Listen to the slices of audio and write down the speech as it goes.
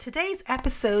Today's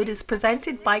episode is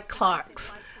presented by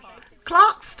Clark's.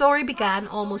 Clark's story began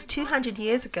almost 200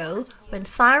 years ago when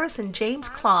Cyrus and James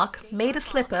Clark made a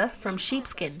slipper from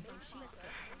sheepskin.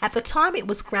 At the time it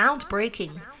was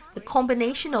groundbreaking, the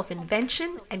combination of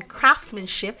invention and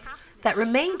craftsmanship that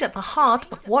remained at the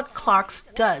heart of what Clark's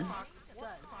does.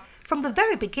 From the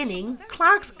very beginning,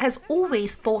 Clark's has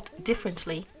always thought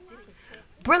differently.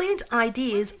 Brilliant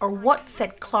ideas are what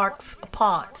set Clark's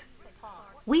apart.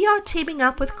 We are teaming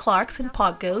up with Clark's and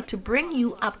Podgo to bring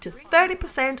you up to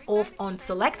 30% off on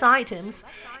select items,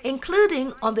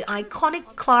 including on the iconic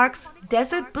Clark's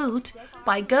Desert Boot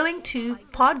by going to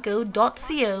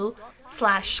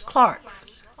podgo.co/Clark's.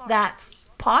 That's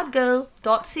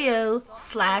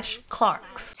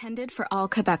podgo.co/Clark's. Intended for all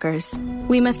Quebecers.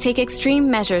 We must take extreme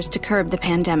measures to curb the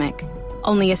pandemic.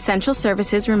 Only essential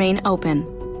services remain open.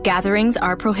 Gatherings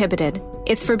are prohibited.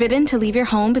 It's forbidden to leave your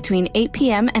home between 8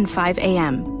 p.m. and 5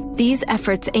 a.m. These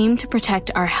efforts aim to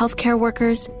protect our healthcare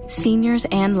workers, seniors,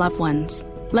 and loved ones.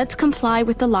 Let's comply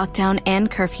with the lockdown and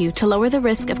curfew to lower the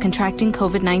risk of contracting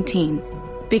COVID-19.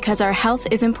 Because our health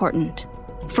is important.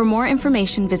 For more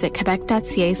information, visit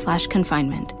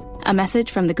quebec.ca/confinement. A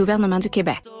message from the Gouvernement du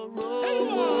Québec.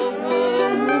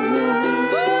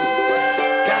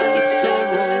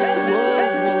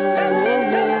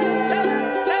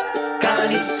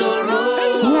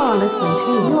 You are listening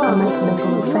to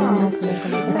Int'L Affair.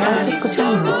 Estás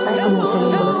escuchando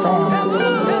Int'L Affair.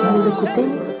 Vous écoutez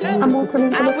Int'L Affair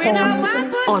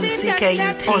On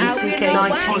CKUT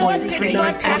 90.3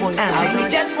 FM. We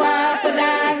just want for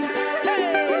dance.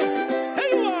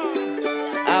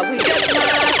 We just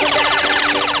want for dance.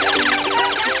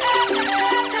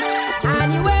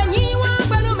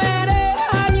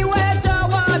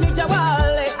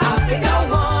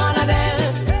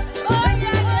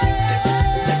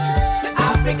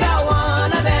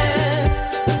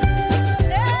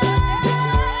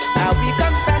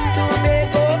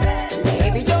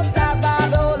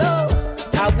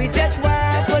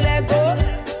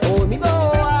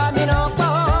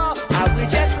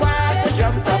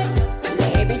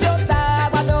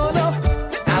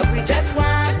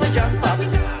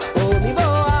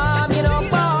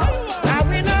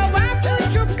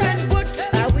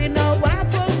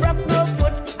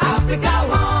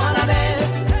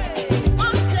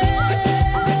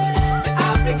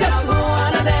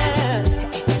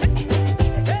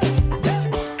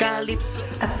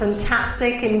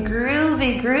 Fantastic and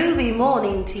groovy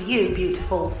morning to you,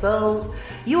 beautiful souls.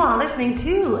 You are listening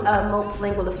to a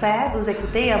Multilingual Affair. Vous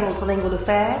écoutez a Multilingual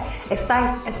Affair.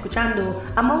 Estáis escuchando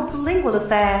a Multilingual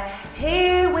Affair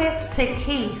here with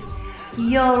Takis,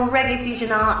 your reggae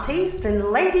fusion artist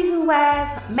and lady who wears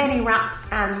many wraps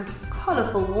and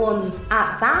colourful ones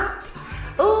at that.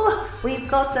 Oh, we've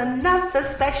got another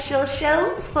special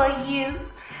show for you.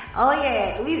 Oh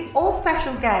yeah, we all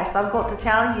special guests. I've got to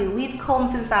tell you, we've come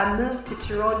since I moved to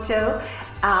Toronto.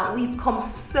 We've come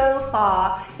so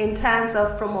far in terms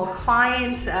of from a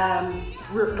client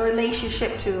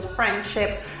relationship to a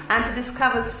friendship, and to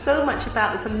discover so much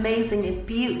about this amazing and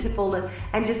beautiful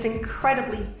and just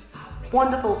incredibly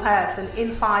wonderful person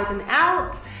inside and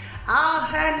out.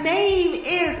 Her name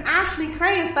is Ashley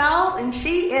Kraayaveld, and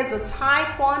she is a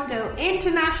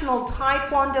international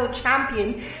Taekwondo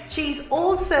champion. She's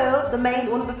also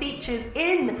one of the features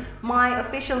in my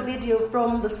official video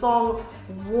from the song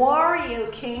Warrior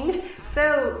King.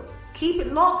 So keep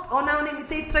it locked. On a un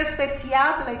invité très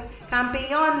spécial, c'est la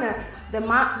championne de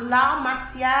l'art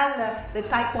martial de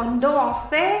Taekwondo en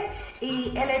fait,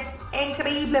 et elle est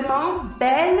incroyablement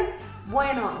belle.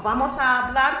 Bueno, vamos a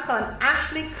hablar con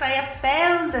Ashley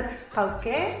Kraayaveld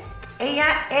porque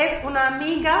ella es una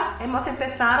amiga. Hemos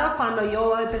empezado cuando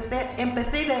yo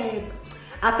empecé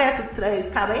a hacer su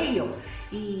cabello,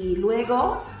 y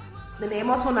luego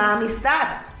tenemos una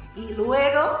amistad, y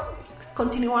luego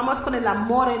continuamos con el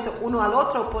amor entre uno al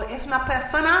otro. Pues es una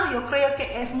persona, yo creo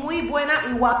que es muy buena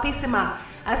y guapísima.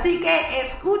 Así que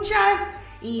escucha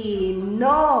y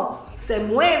no se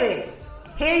mueve.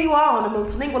 Here you are on a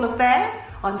Multilingual Affair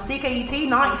on CKUT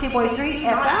 92.3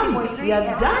 FM.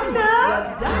 You're done now.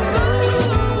 You're done.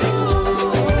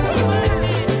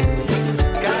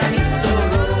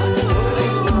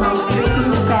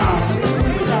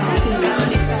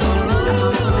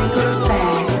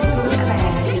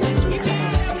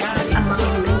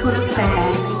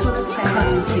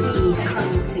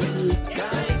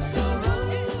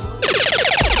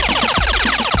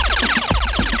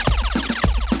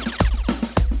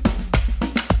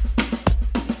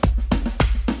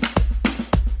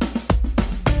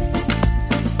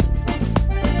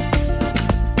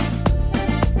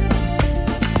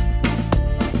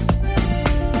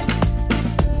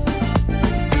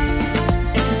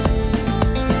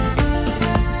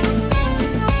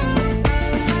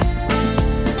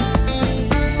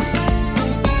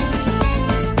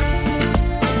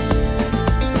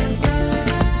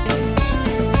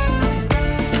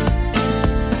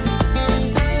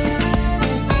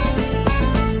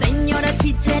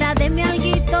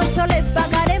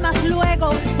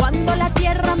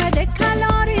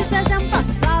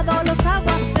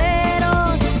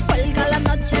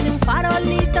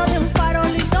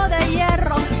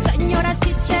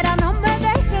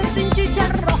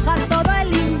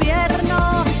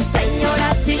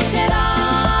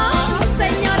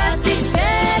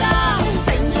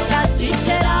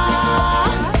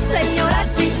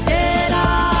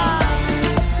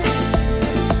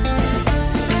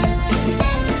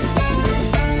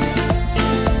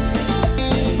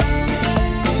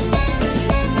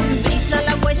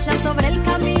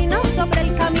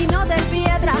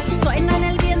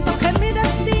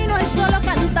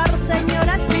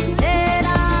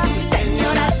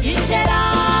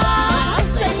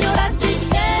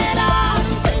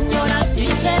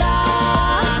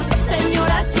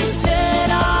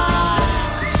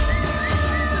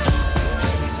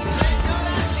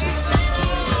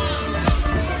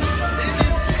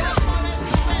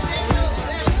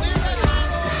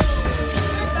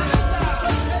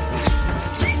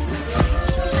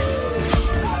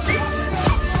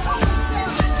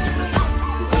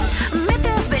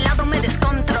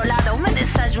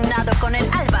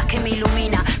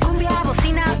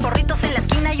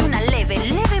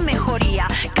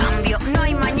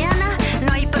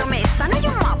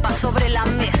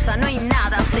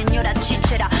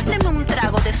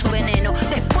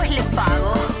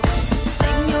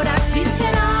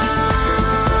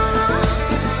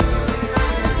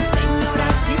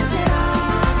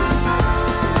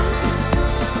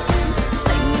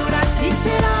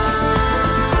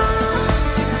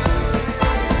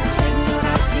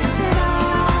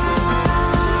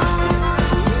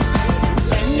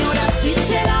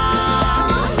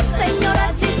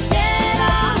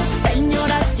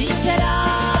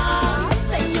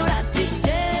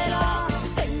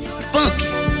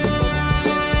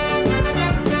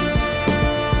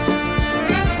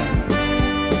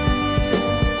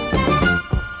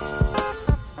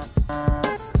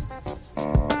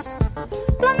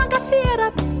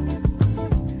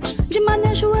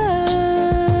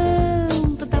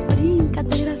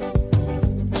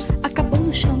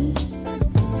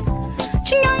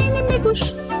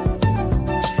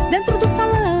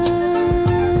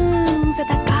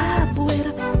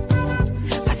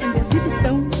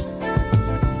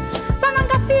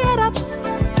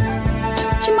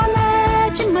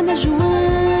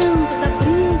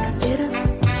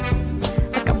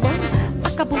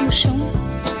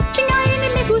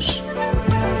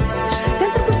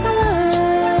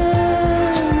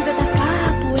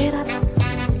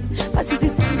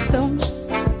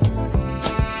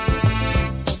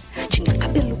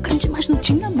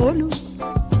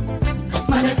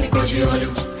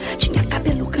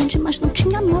 cabelo grande, mas não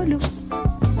tinha molho.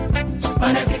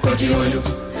 Mané ficou de olho.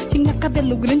 Tinha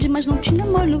cabelo grande, mas não tinha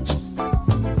molho.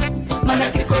 Mané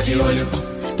ficou de olho.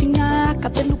 Tinha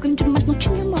cabelo grande, mas não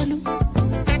tinha molho.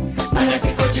 Mané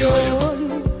ficou de olho.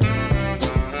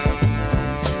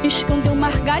 Escondeu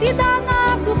margarida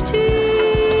na cortina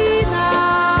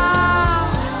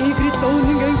e gritou: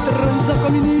 ninguém transa com a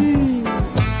menina.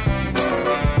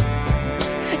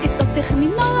 E só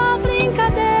terminou a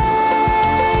brincadeira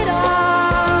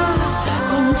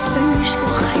com o sangue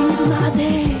escorrendo na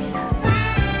ladeira.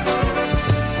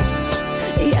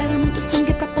 E era muito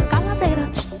sangue pra tocar ladeira.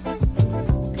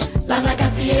 Lá na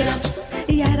gafieira.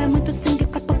 E era muito sangue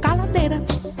pra tocar ladeira.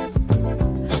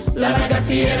 Lá na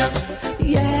gafieira.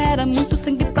 E era muito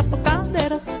sangue pra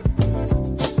pacadeira.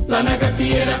 Lá na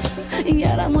gafieira. E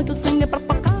era muito sangue pra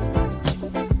pacadeira.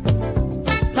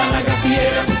 Lá na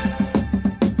gafieira.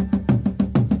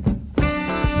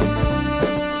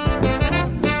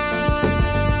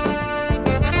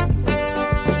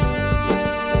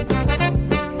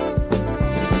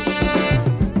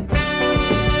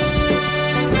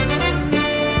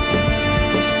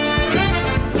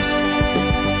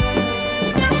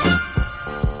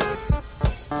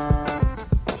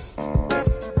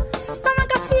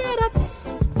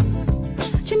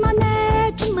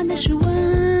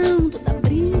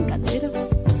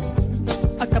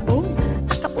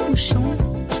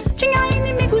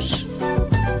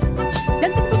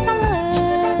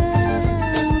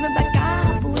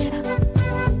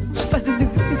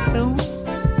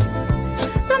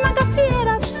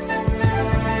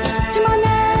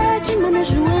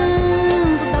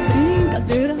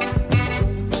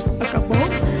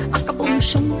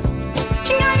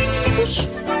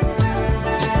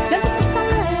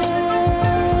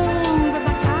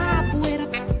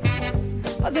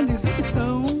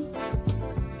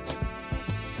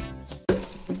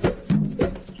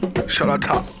 Shout out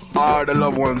to all the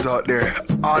loved ones out there,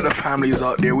 all the families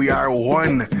out there. We are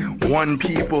one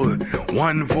people,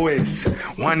 one voice,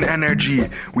 one energy.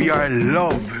 We are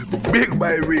love, big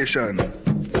vibration.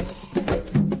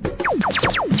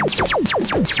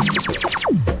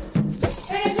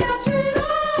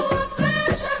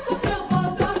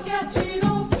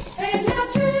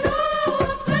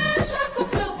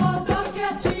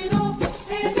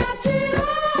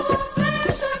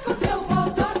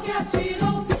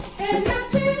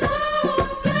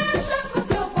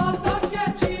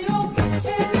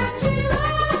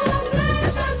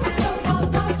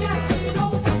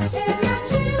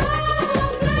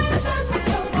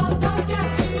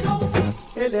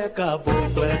 Ele é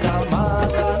caboclo, é da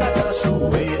mata, na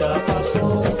cachoeira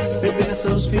passou. Beber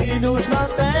seus filhos na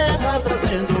terra,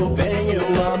 trazendo o bem e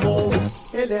o amor.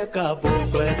 Ele é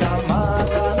caboclo, é da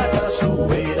mata, na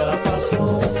cachoeira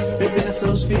passou. Beber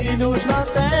seus filhos na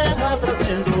terra,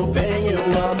 trazendo o bem e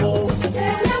o amor.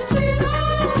 Ele atirou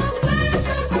a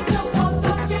flecha com seu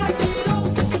botão que atirou.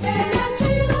 Ele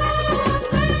atirou a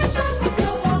flecha com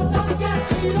seu botão que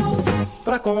atirou.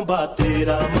 Pra combater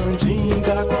a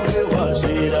mandinga, correu a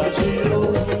gira, girou.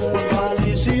 Os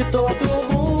males de todo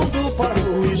mundo para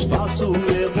o espaço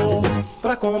levou.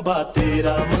 Pra combater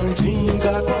a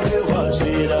mandinga, correu a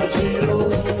gira, girou.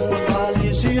 Os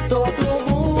males de todo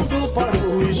mundo para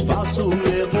o espaço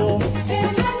levou.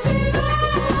 Ele atirou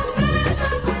a flecha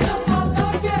com seu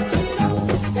botão que atirou.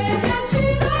 Ele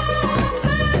atirou a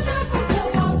flecha com seu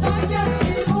botão que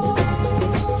atirou.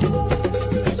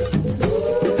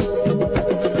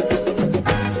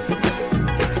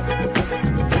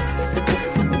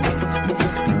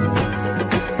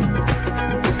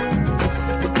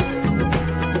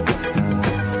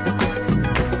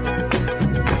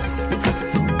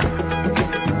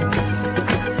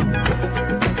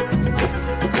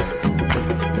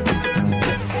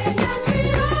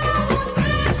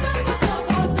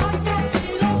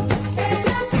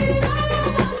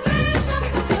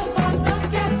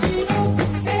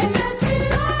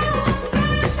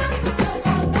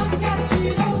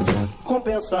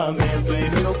 Pensamento em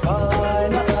meu pai,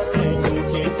 nada tenho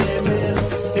que temer.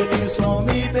 Ele só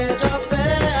me pede a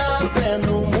fé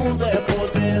no mundo é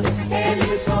poder.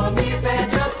 Ele só me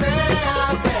pede a fé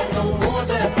no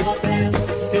mundo é poder.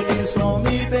 Ele só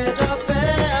me pede a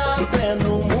fé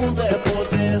no mundo é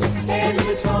poder.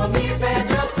 Ele só me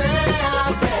pede a fé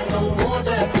no mundo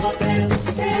é poder.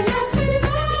 Ele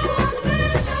atirou a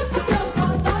flecha com seu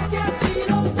botão que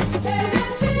atirou. Ele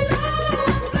atirou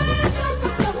a flecha com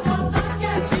seu botão que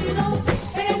atirou.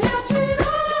 Ele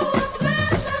atirou a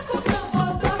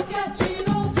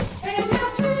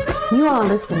You are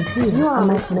listening to a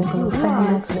Multilingual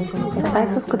Affair.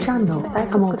 Estás escuchando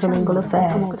a Multilingual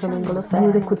Affair.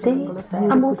 Vous écoutez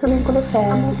a Multilingual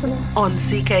Affair. On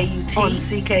CKUT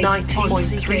 90.3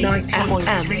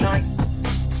 FM.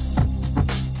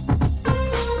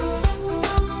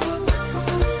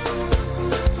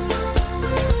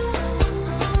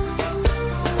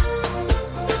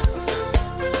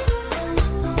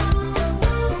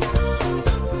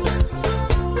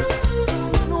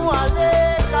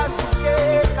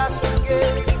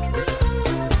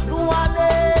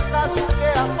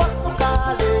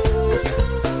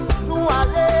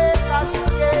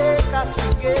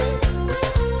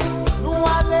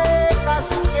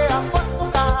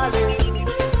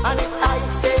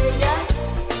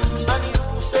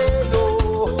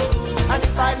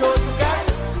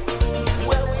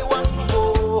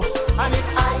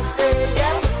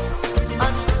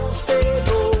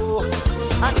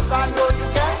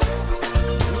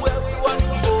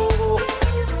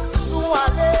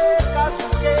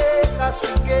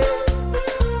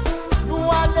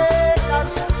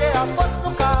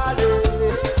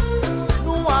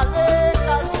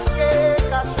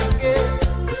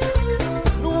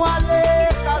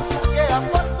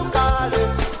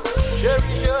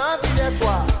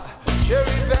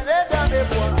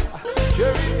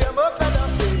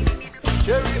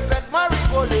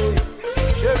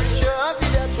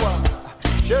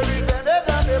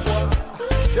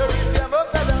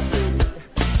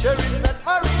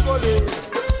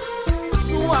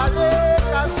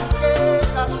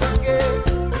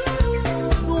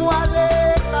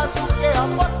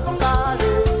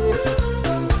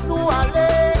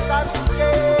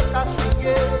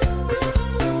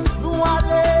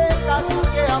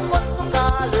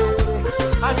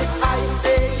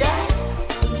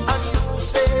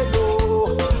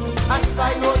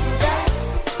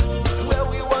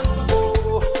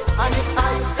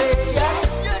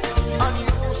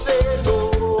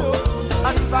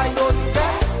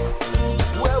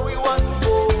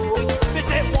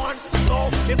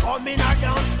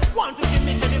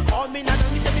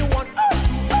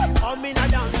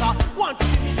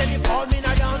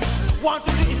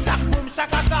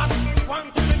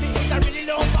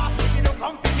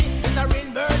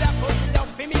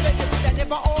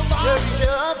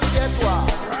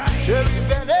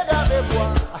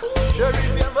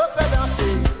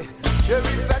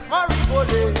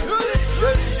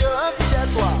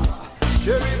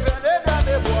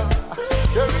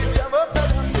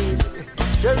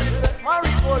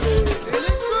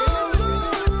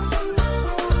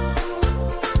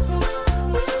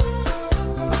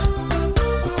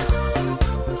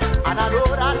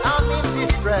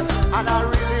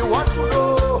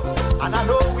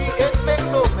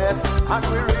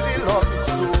 Arula,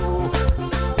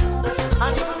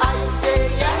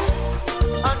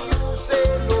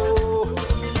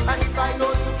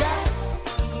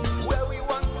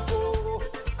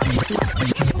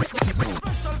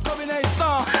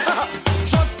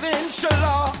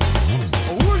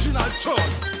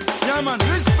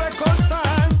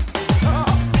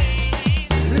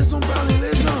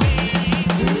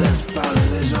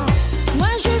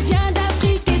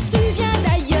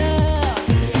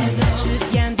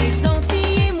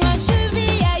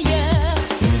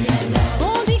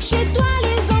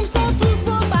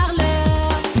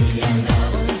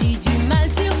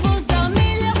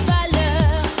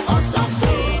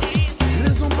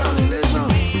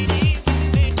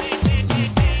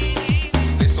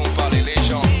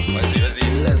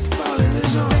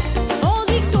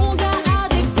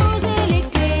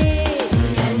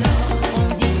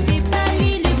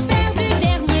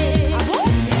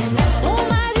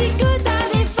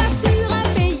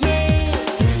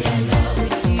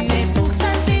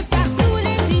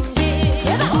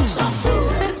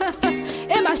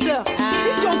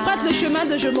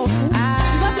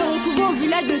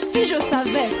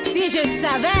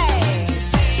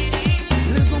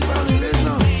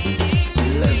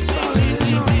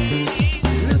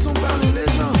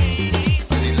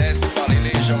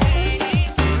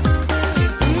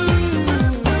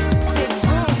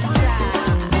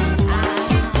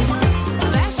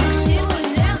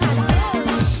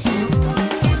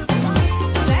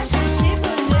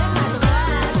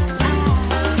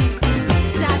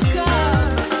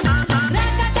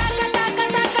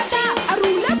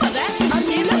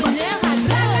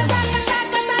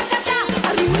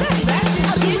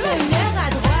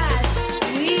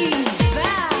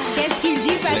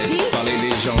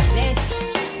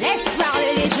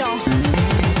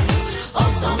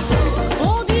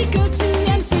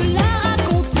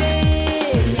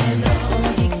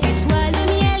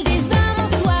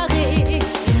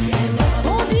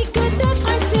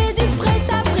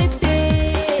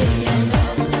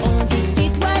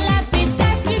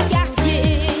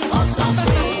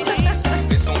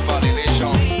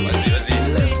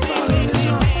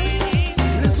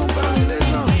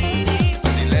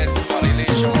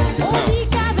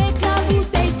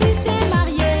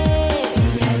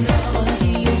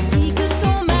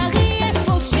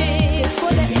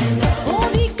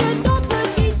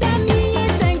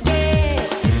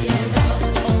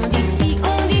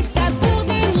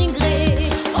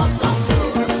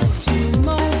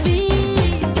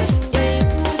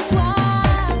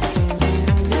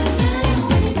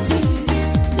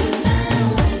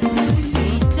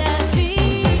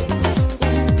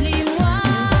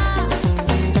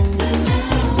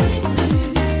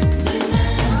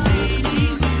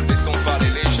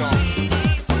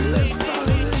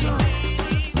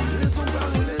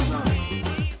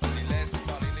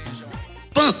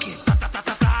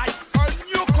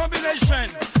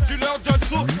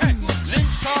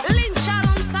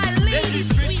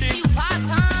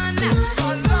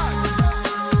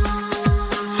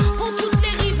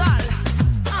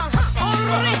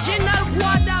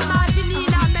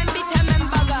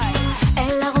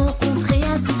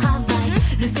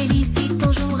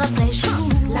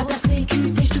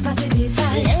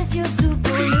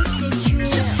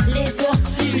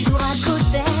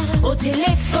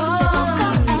 téléphone.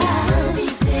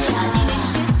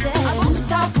 Tout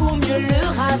ça pour mieux le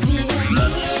ravir.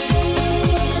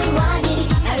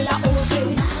 Elle a osé.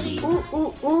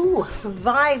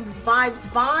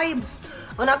 Vibes.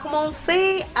 On a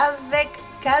commencé avec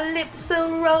Calypso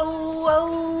Rose.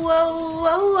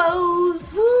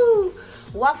 Woo.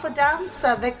 Waffle Dance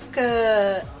avec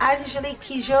Angelique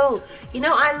Kidjo. You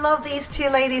know, I love these two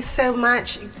ladies so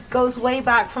much. It goes way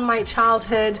back from my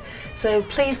childhood. So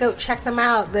please go check them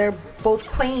out. They're both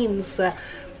queens,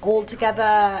 all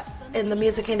together in the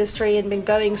music industry and been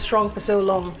going strong for so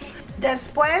long.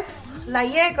 Después, La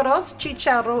Yegros,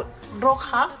 Chicha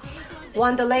Roja,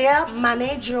 Wandelea,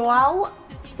 Mané Joao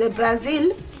de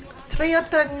Brasil, Trio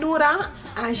Ternura,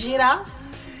 Agira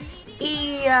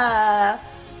y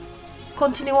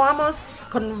continuamos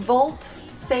con Volt,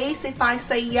 Face, If I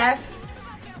Say Yes,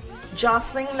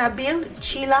 Jocelyn Nabil,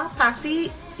 Chila,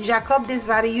 Passy, Jacob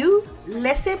Desvarieux,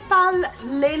 Laissez pas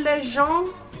les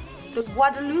légendes de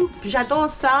Guadeloupe. J'adore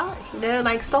ça. You know,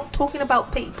 like, stop talking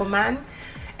about people, man.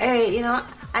 Hey, you know,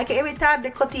 hay que evitar de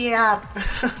cotillar.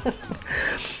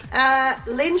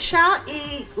 Linsha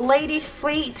y Lady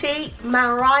Sweetie, My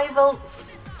Rival,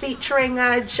 featuring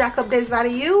Jacob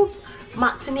Desvarieux,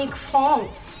 Martinique,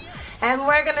 France. And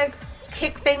we're gonna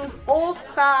kick things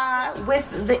off with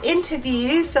the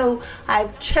interview. So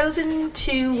I've chosen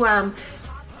to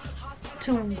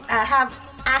have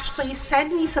Ashley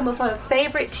send me some of her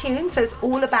favorite tunes. So it's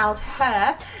all about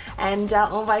her. And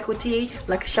on va écouter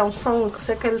la chanson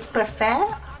ce qu'elle préfère.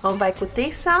 On va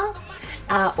écouter ça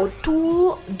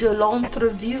autour de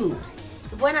l'entrevue.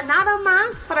 Bueno, nada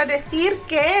más para decir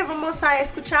que vamos a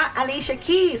escuchar Alicia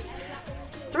Keys,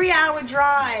 3 Hour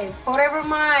Drive, Forever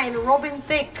Mine, Robin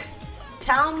Thicke,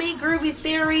 Tell Me, Groovy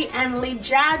Theory, and Lee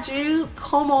Jaju,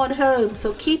 Come On Home.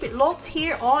 So keep it locked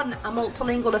here on A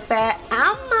Multilingual Affair.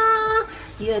 Amma,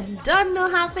 you don't know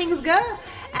how things go.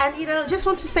 And, you know, just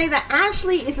want to say that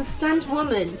Ashley is a stunt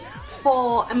woman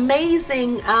for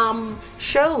amazing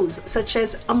shows such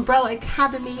as Umbrella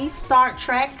Academy, Star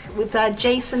Trek with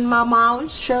Jason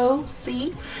Momoa's show,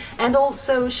 See, and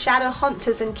also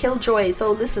Shadowhunters and Killjoy.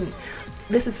 So listen,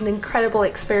 this is an incredible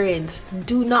experience.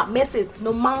 Do not miss it.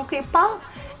 No manque pas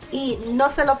y no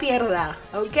se lo pierda.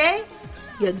 Okay?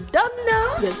 You don't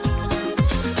know.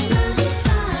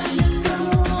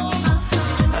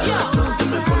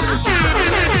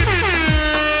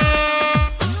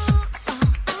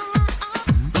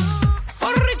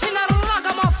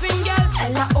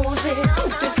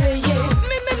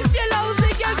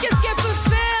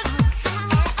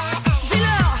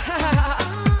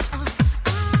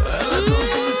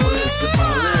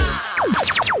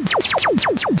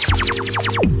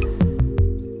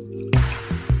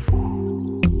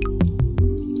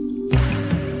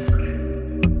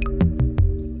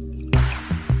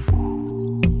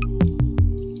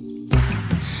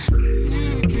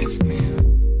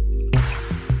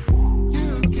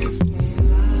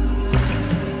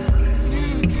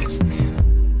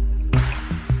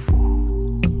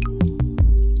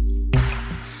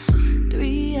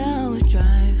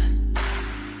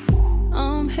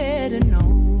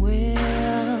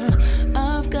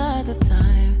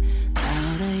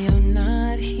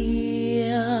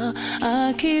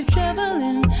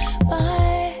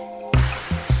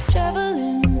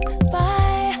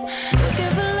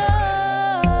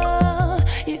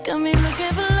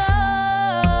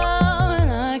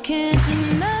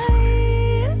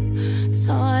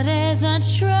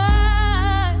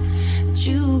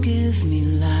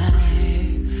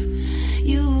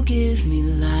 Give me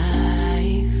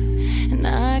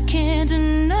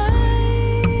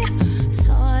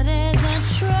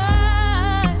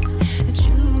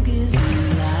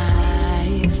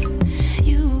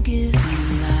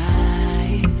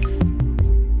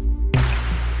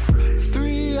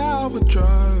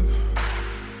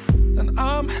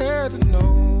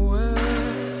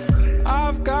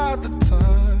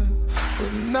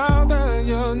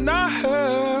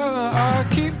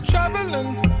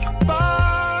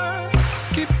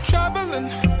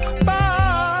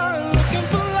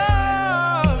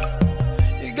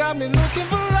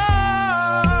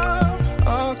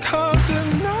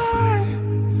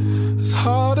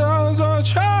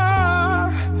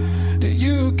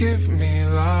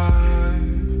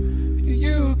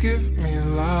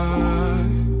life.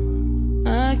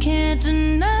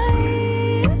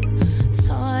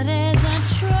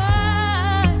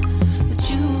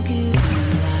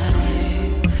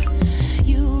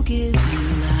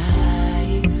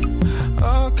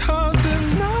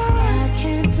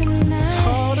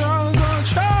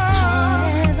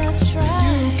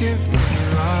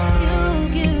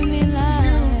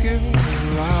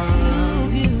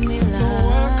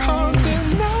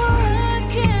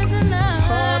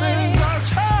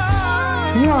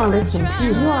 listening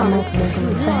to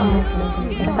Multilingual Affair.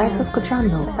 Estáis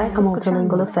escuchando a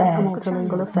Multilingual Affair.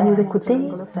 Vous écoutez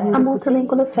a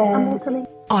Multilingual Affair.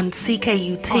 On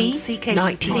CKUT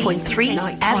 90.3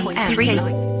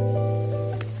 FM.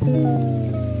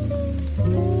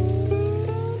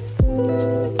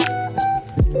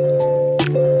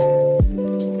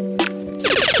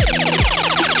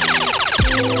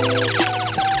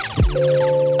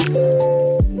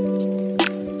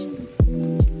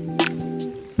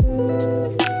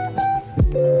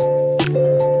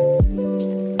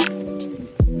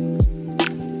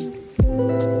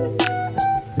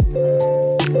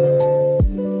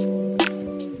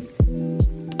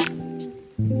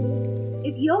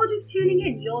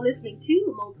 You're listening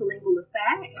to Multilingual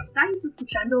Affair. Estáis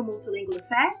escuchando Multilingual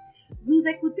Affair. Vous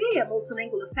écoutez a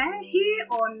Multilingual Affair here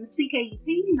on CKUT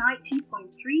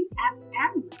 90.3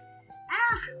 FM.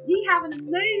 We have an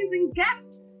amazing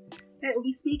guest that we'll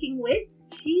be speaking with.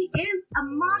 She is a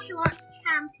martial arts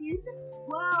champion,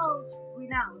 world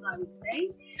renowned, I would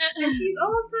say. And she's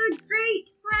also a great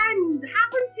friend.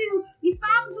 We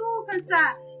started off as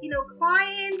a,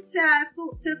 client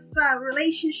sort of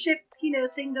relationship,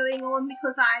 thing going on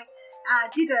because I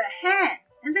did her hair.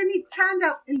 And then it turned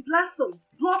out and blossomed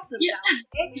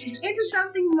into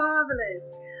something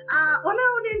marvelous. On a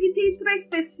un invité très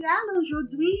spécial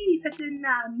aujourd'hui. C'est une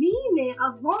amie, mais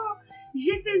avant,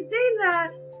 je faisais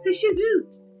ses cheveux.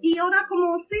 Et on a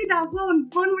commencé d'avoir une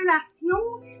bonne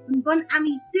relation, une bonne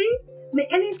amitié. Mais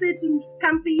elle est une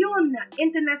championne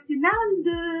internationale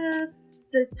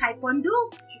de Taekwondo,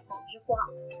 je crois.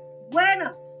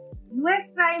 Bueno,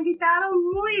 nuestra invitada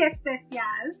muy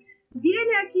especial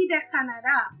viene aquí de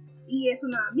Canadá y es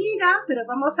una amiga, pero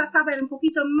vamos a saber un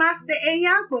poquito más de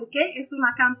ella porque es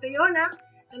una campeona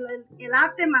del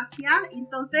arte marcial,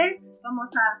 entonces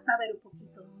vamos a saber un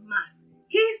poquito más.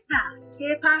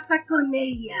 ¿Qué pasa con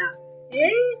ella?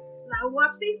 La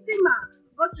guapísima.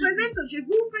 Os presento, je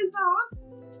vous présente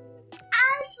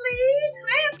Ashley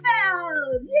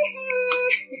Kraayaveld.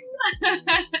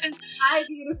 Hi,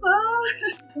 beautiful.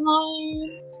 Hi.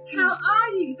 How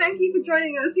are you? Thank you for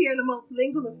joining us here in the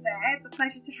Multilingual Affair. It's a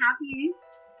pleasure to have you.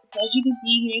 It's a pleasure to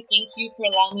be here. Thank you for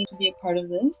allowing me to be a part of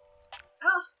this.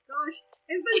 Oh, gosh.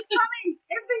 It's been coming.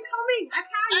 I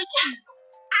tell you.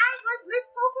 Ash,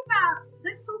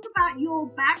 let's talk about your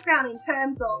background in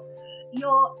terms of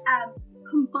your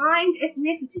combined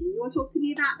ethnicity. You want to talk to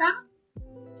me about that?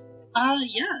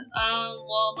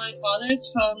 Well, my father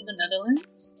is from the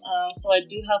Netherlands, so I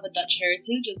do have a Dutch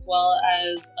heritage as well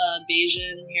as a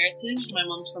Bayesian heritage. My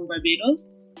mom's from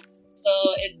Barbados, so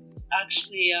it's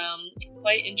actually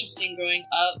quite interesting growing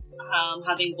up,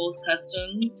 having both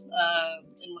customs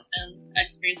and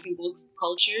experiencing both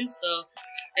cultures. So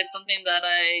it's something that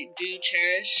I do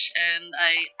cherish and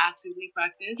I actively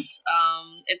practice.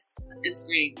 It's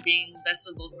great being best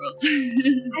of both worlds.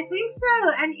 I think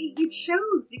so, and it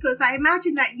shows because I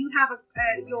imagine that you have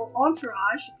your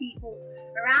entourage, people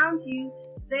around you.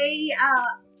 They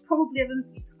probably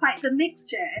it's quite the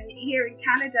mixture, and here in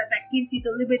Canada, that gives you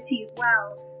the liberty as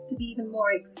well to be even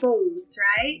more exposed,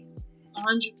 right?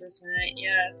 100%,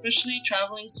 yeah. Especially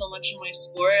traveling so much in my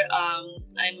sport,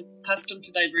 I'm accustomed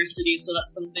to diversity, so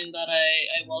that's something that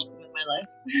I welcome in my life.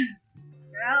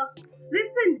 Well,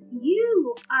 listen,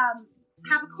 you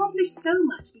have accomplished so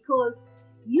much because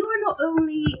you are not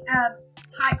only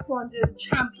Taekwondo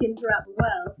champion throughout the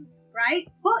world, right?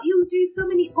 But you do so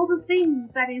many other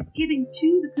things that is giving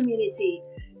to the community.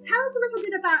 Tell us a little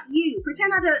bit about you.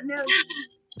 Pretend I don't know.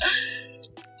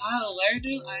 Wow, where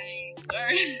do I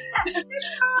start?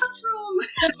 From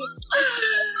 5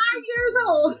 years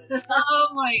old. Oh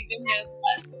my goodness.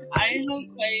 I've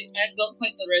built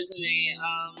quite the resume.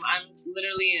 I'm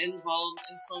literally involved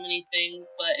in so many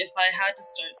things, but if I had to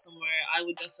start somewhere, I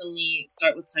would definitely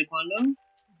start with Taekwondo.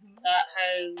 That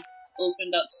has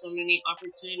opened up so many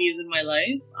opportunities in my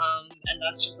life, and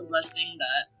that's just a blessing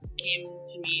that came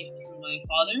to me through my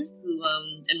father, who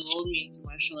enrolled me into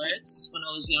martial arts when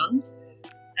I was young.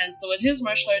 And so with his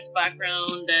martial arts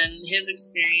background and his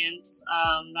experience,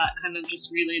 that kind of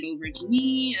just relayed over to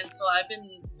me. And so I've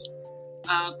been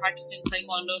practicing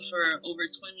Taekwondo for over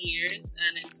 20 years,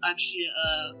 and it's actually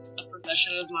a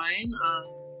profession of mine.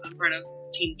 I'm part of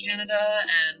Team Canada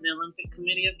and the Olympic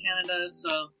Committee of Canada,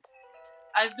 so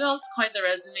I've built quite the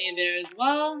resume there as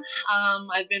well.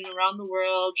 I've been around the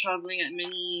world, traveling at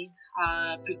many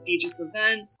prestigious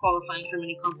events, qualifying for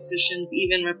many competitions,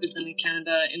 even representing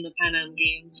Canada in the Pan Am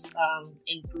Games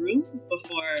in Peru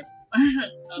before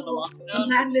the lockdown.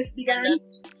 Madness began.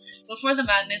 Before the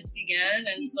madness began,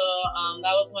 and so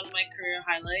that was one of my career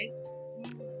highlights.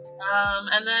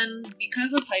 And then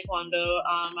because of Taekwondo,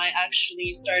 I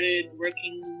actually started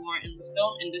working more in the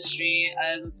film industry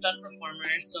as a stunt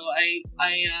performer. So I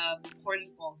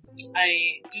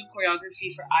do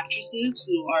choreography for actresses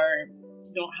who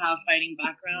don't have fighting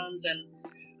backgrounds, and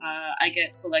I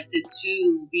get selected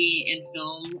to be in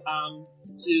film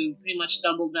to pretty much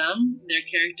double their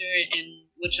character in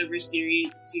whichever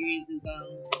series is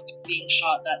being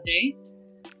shot that day.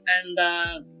 And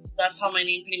that's how my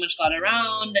name pretty much got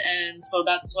around, and so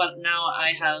that's what now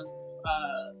I have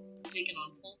taken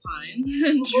on full time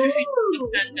during the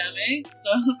pandemic.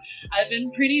 So I've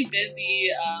been pretty busy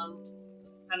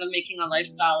kind of making a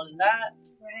lifestyle in that.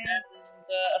 And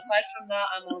aside from that,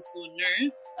 I'm also a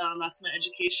nurse. That's my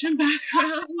education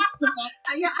background. So,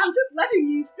 yeah, I'm just letting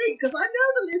you speak because I know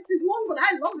the list is long, but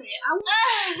I love it.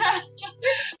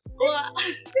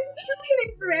 This is truly an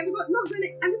inspiration.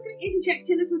 I'm just going to interject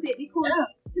a little bit because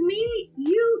to me,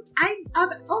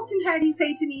 I've often heard you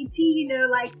say to me, T,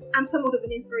 like I'm somewhat of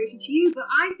an inspiration to you, but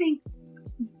I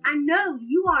know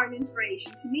you are an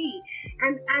inspiration to me,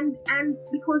 and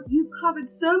because you've covered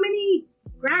so many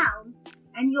grounds.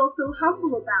 And you're so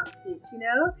humble about it,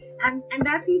 and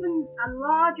that's even on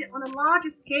a larger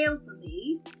scale for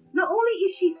me. Not only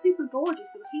is she super gorgeous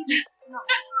for the people who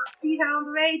can't see her on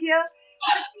the radio,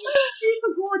 but she's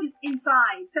super gorgeous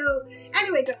inside. So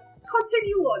anyway,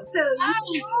 continue on. So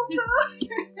you also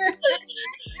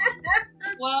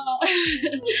well,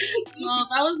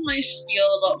 that was my spiel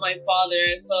about my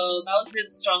father. So that was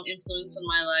his strong influence in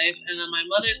my life. And then my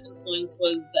mother's influence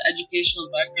was the educational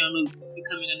background of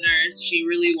becoming a nurse. She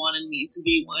really wanted me to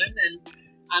be one. And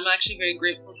I'm actually very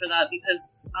grateful for that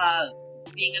because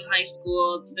being in high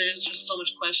school, there's just so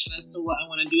much question as to what I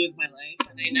want to do with my life.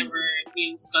 And I never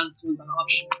knew stunts was an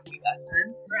option for me back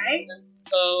then. Right. And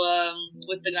so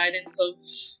with the guidance of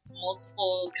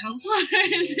multiple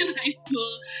counselors in high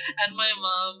school and my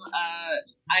mom,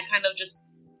 I kind of just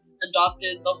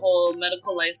adopted the whole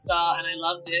medical lifestyle and I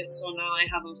loved it. So now I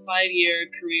have a 5-year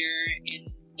career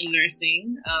in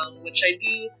nursing, which I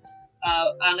do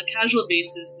on a casual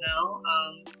basis now,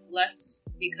 less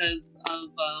because of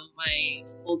my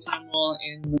full-time role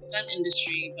in the stunt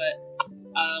industry, but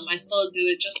I still do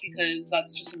it just because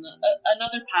that's just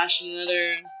another passion,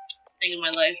 another thing in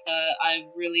my life that I've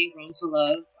really grown to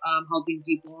love, helping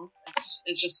people.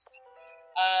 It's just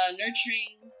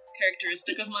nurturing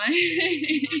characteristic of mine.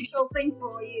 Natural thing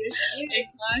for you.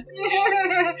 Exactly.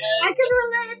 I can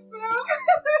relate, though.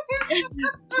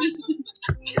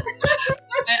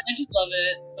 I just love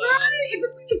it. So. Right? It's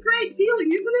just such a great feeling,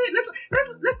 isn't it?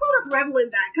 Let's sort of revel in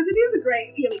that because it is a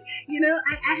great feeling.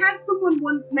 I had someone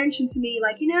once mention to me,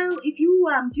 like, if you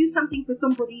do something for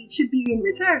somebody, it should be in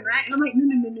return, right? And I'm like, no.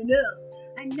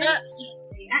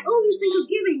 I always think of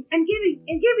giving and giving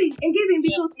and giving and giving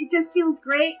because it just feels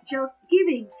great just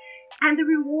giving. And the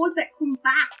rewards that come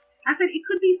back. I said it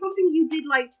could be something you did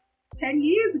like 10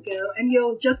 years ago and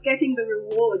you're just getting the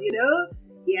reward,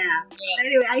 Yeah.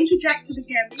 Anyway, I interjected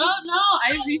again. No,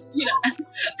 I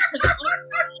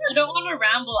don't want to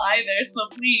ramble either, so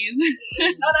please.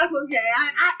 No, that's okay.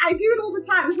 I do it all the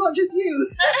time. It's not just you.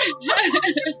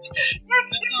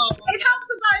 It helps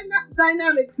the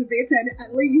dynamics a bit, and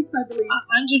at least I believe. 100%.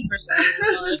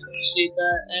 I appreciate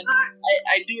that, and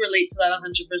I do relate to that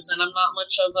 100%. I'm not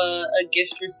much of a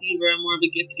gift receiver. I'm more of a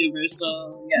gift giver.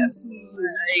 So yes, I do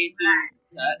that.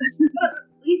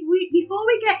 Before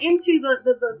we get into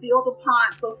the other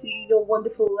parts of your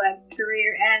wonderful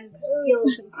career and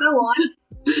skills and so on,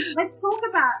 let's talk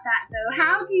about that though.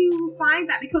 How do you find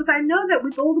that? Because I know that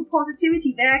with all the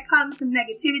positivity there comes some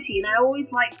negativity, and I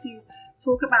always like to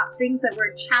talk about things that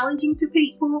were challenging to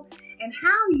people and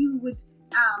how you would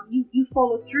you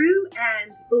follow through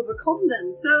and overcome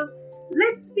them. So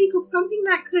let's speak of something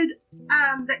that could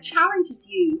that challenges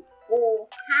you or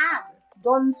had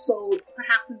done so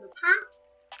perhaps in the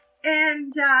past.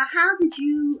 And how did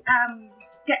you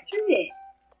get through it?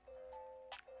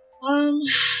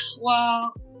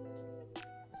 Well,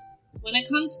 when it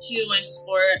comes to my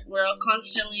sport, we're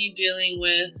constantly dealing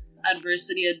with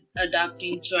adversity,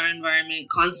 adapting to our environment,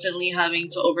 constantly having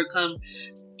to overcome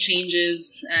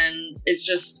changes, and it's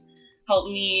just helped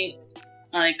me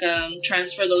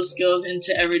transfer those skills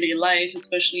into everyday life,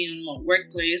 especially in the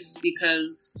workplace,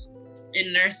 because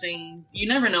in nursing, you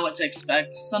never know what to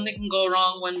expect. Something can go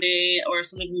wrong one day or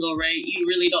something can go right. You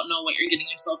really don't know what you're getting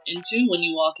yourself into when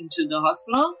you walk into the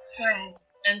hospital. Right.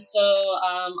 And so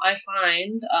I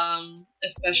find,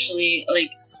 especially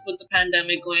with the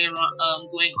pandemic going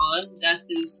on, death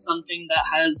is something that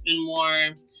has been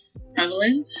more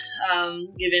prevalent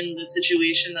given the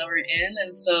situation that we're in.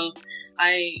 And so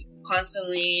I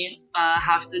constantly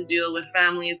have to deal with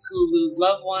families who lose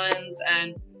loved ones,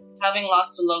 and having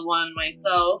lost a loved one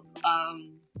myself,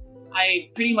 I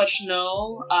pretty much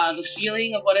know the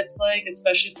feeling of what it's like,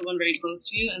 especially someone very close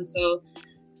to you. And so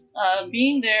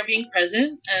being there, being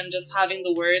present, and just having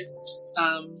the words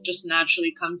just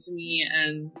naturally come to me,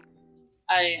 and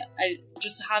I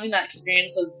just having that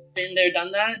experience of been there,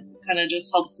 done that, kind of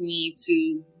just helps me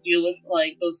to deal with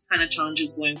like those kind of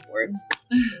challenges going forward.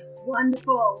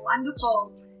 Wonderful,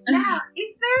 wonderful. Now,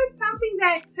 if there's something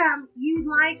that you'd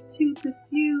like to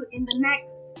pursue in the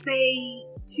next, say,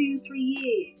 2-3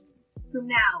 years from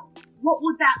now, what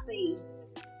would that be?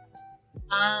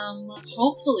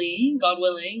 Hopefully, God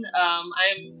willing,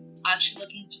 I'm actually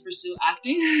looking to pursue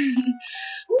acting.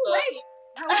 So, wait.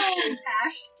 Oh,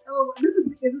 Ash. Oh, this is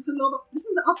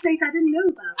the update I didn't know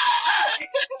about.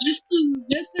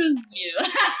 This is new.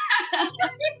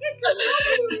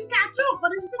 We catch up,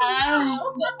 but it's been I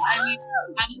mean,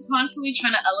 I'm constantly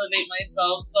trying to elevate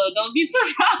myself, so don't be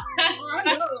surprised.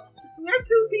 I know. We're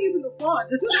two peas in a pod.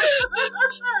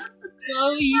 How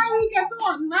do we get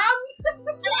on, man?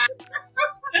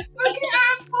 Okay,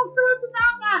 Ash, talk to us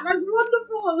about that. That's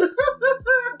wonderful.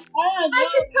 I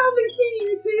can totally see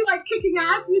you two like kicking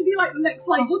ass. You'd be like the next,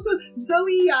 like, what's her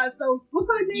Zoe? So what's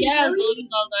her name? Yeah, Zoe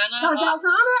Zaldana. Saldana.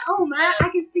 Zaldana. Oh man, I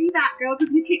can see that, girl,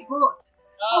 because you kick butt.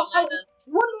 Oh,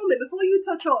 one moment before you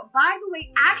touch on. By the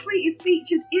way, Ashley is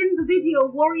featured in the video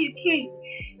Warrior King.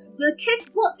 The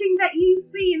kick-butting that you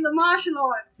see in the martial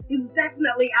arts is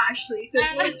definitely Ashley, so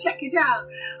go check it out.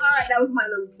 Alright, that was my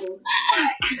little plug.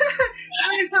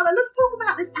 Alright, fella, let's talk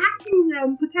about this acting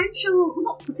the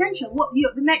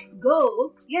next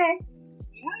goal. Yeah.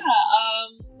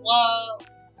 Yeah, well,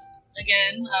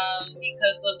 again,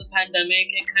 because of the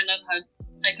pandemic,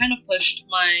 I kind of pushed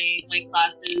my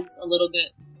classes a little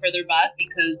bit further back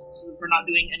because we're not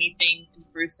doing anything in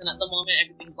person at the moment.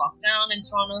 Everything's locked down in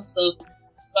Toronto, so...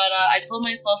 But I told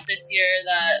myself this year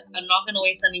that I'm not going to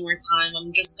waste any more time.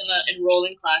 I'm just going to enroll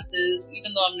in classes,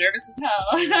 even though I'm nervous as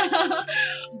hell.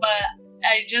 But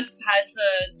I just had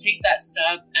to take that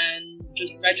step and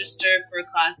just register for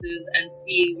classes and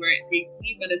see where it takes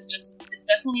me. But it's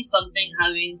definitely something,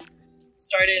 having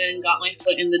started and got my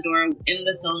foot in the door in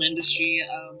the film industry,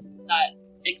 that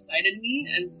excited me.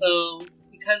 And so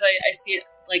because I see it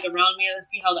like around me, I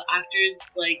see how the actors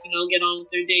get on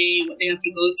with their day, what they have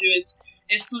to go through.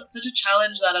 It's such a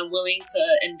challenge that I'm willing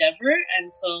to endeavor, and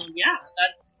so yeah,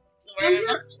 that's where I'm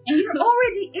at. You're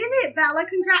already in it, Bella.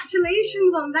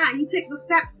 Congratulations on that. You take the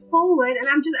steps forward, and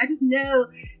I just know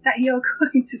that you're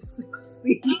going to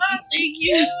succeed. Thank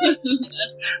you. I'm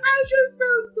just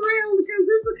so thrilled because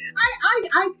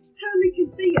I totally can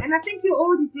see it, and I think you're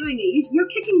already doing it. You're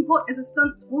kicking butt as a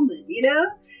stunt woman, you know.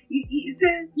 So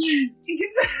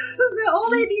all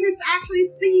they need is to actually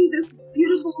see this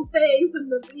beautiful face,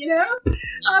 and they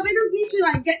just need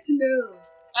to get to know.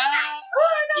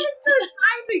 Oh no, it's so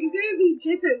exciting! It's going to be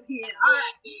jitters here. All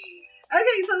right.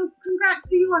 Okay, so congrats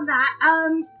to you on that.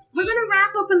 We're going to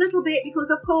wrap up a little bit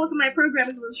because, of course, my program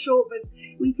is a little short, but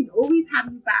we can always have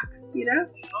you back.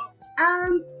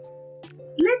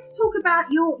 Let's talk about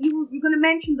you're going to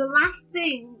mention the last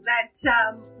thing that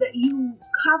you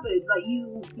covered, like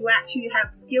you actually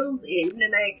have skills in,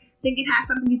 and I think it has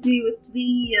something to do with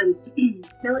the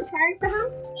military,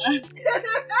 perhaps.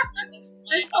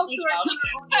 Let's talk to our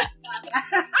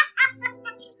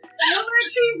another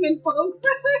achievement, folks.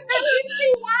 You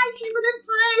see why she's an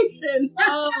inspiration.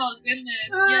 Oh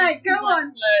goodness! All right, go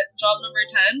on. Job number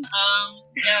 10.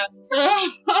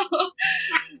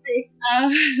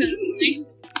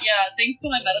 Thanks to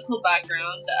my medical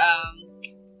background,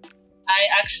 I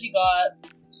actually got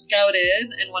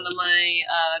scouted in one of my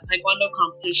Taekwondo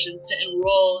competitions to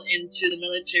enroll into the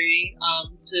military,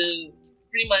 to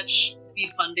pretty much be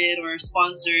funded or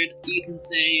sponsored, you can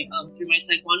say, through my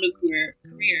Taekwondo career.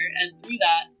 And through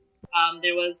that,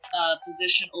 there was a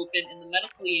position open in the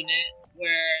medical unit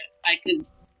where I could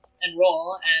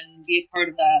enroll and be a part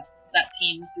of that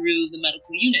team through the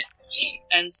medical unit.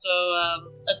 And so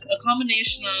a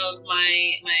combination of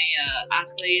my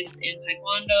accolades in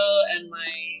Taekwondo and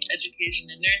my education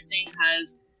in nursing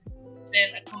has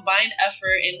been a combined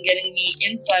effort in getting me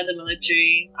inside the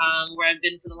military, where I've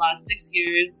been for the last 6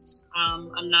 years.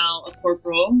 I'm now a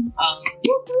corporal.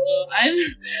 So I'm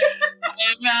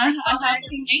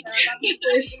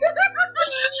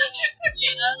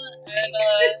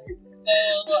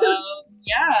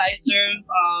I serve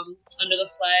under the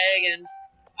flag, and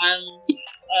I'm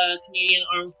a Canadian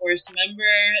Armed Force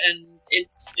member, and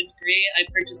it's great. I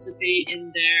participate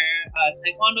in their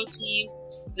Taekwondo team,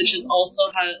 which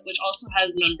also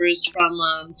has members from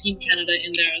Team Canada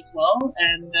in there as well,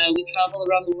 and we travel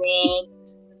around the world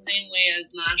the same way as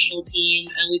the national team,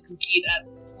 and we compete at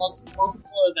multiple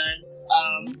events.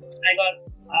 I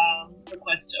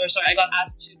got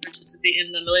asked to participate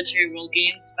in the Military World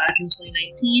Games back in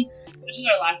 2019, which is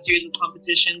our last series of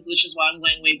competitions, which is why I'm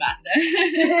going way back there.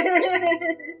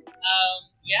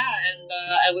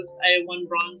 I won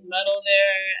bronze medal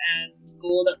there and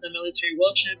gold at the Military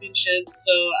World Championships.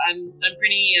 So I'm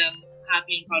pretty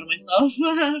happy and proud of myself.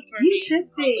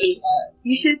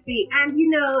 You should be, and you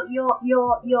know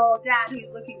your dad who's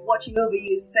watching over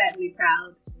you is certainly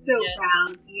proud. So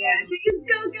proud, yeah. So you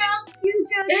go, girl. You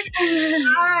go.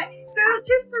 All right. So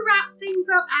just to wrap things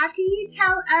up, Ash, can you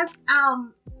tell us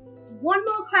one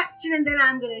more question, and then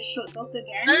I'm gonna shut up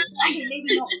again. Actually,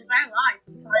 maybe not, because I lie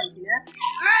sometimes, you know.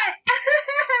 All right.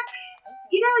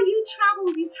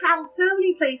 You've traveled so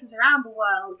many places around the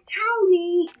world. Tell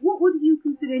me, what would you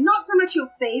consider not so much your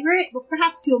favorite, but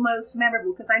perhaps your most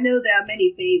memorable? Because I know there are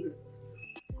many favorites.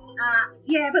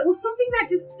 But was something that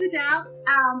just stood out,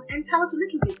 and tell us a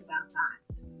little bit about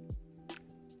that.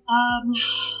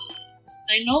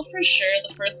 I know for sure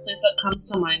the first place that comes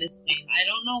to mind is Spain. I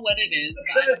don't know what it is,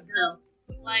 but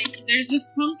there's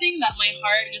just something that my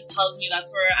heart just tells me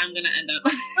that's where I'm gonna end up.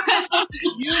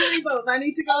 You and me both. I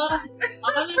need to go back.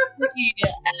 Honestly,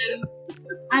 and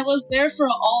I was there for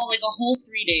a whole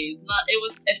 3 days.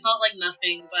 It felt like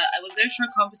nothing, but I was there for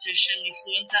a competition. We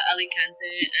flew into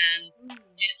Alicante, and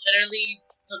it literally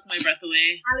took my breath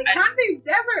away. Alicante's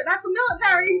desert. That's a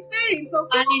military in Spain. So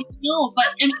I know,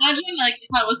 but imagine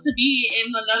if I was to be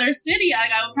in another city, I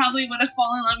probably would have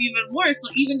fallen in love even more. So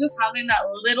even just having that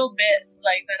little bit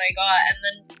that I got, and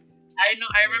then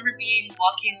I remember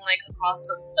walking across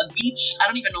a beach. I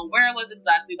don't even know where I was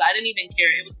exactly, but I didn't even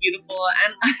care. It was beautiful,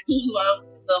 and I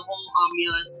loved the whole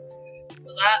ambiance. So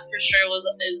that for sure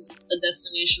is a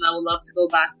destination I would love to go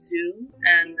back to,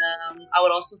 and I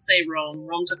would also say Rome.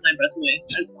 Rome took my breath away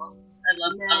as well. I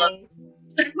love it.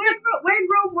 Where in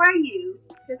Rome were you?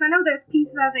 Because I know there's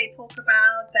Pisa they talk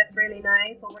about that's really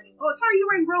nice. Oh, sorry, you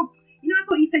were in Rome. I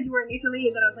thought you said you were in Italy,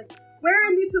 and then I was like, where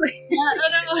in Italy?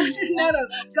 No.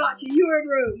 Got you. You were in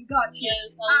Rome. Got you.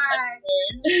 Yes,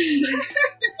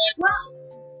 Well,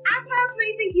 I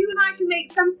personally think you and I should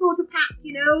make some sort of pact,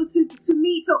 to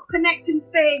meet up, connect in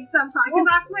Spain sometime. Because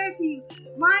I swear to you,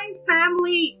 my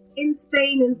family in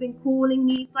Spain has been calling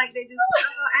me. It's like they just,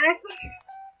 and it's like,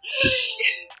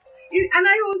 and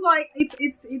I was like, it's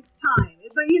time.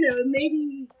 But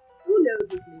maybe who knows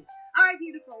with me. All right,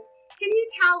 beautiful. Can you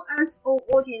tell us, our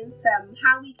audience,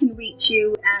 how we can reach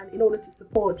you and in order to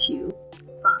support you?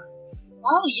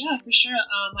 Oh yeah, for sure.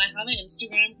 I have an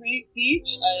Instagram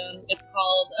page. It's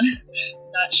called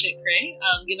That Shit Cray.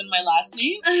 Given my last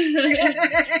name. But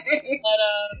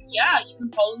you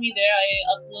can follow me there. I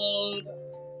upload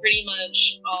pretty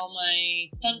much all my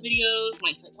stunt videos,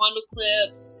 my Taekwondo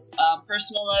clips,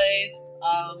 personal life,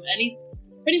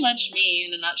 pretty much me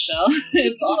in a nutshell.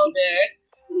 It's all there.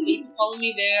 So you can follow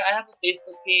me there. I have a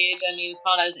Facebook page. I mean, it's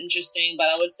not as interesting, but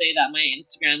I would say that my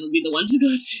Instagram would be the one to go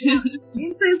to.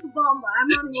 Insta's the bomber. I'm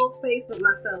on your Facebook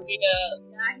myself. Yeah.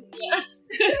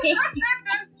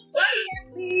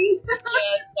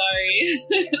 Sorry.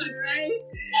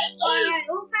 Alright.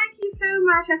 Well, thank you so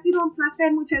much. Ha sido un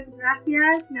placer. Muchas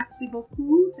gracias. Merci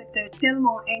beaucoup. C'était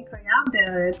tellement incroyable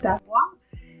de t'avoir.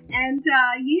 And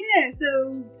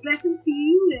so blessings to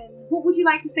you. And what would you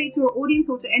like to say to our audience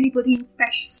or to anybody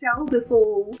special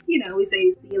before, we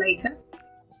say see you later?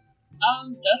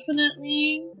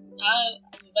 Definitely.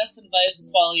 The best advice is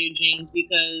follow your dreams,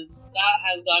 because that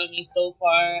has gotten me so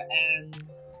far, and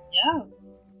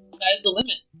sky's the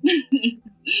limit.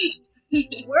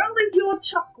 The world is your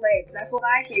chocolate. That's what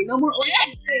I say. No more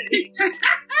oyster.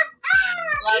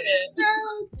 Love it.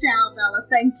 Oh, ciao, Bella.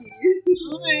 Thank you.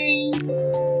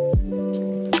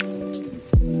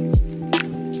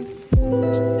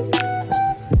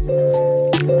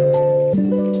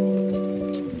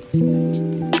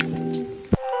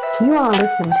 You are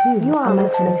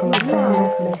listening to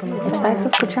Estás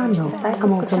escuchando a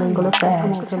Multilingual Affair.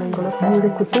 Vous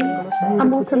écoutez a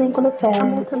Multilingual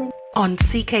Affair. On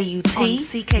CKUT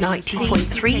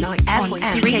 90.3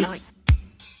 FM.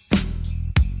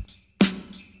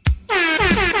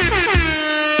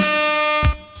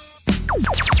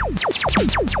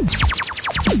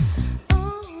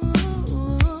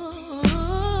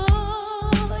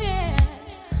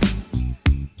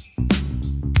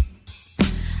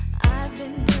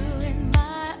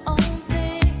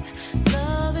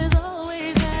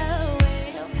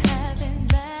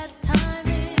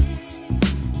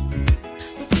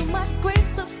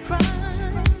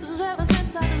 Ever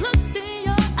since I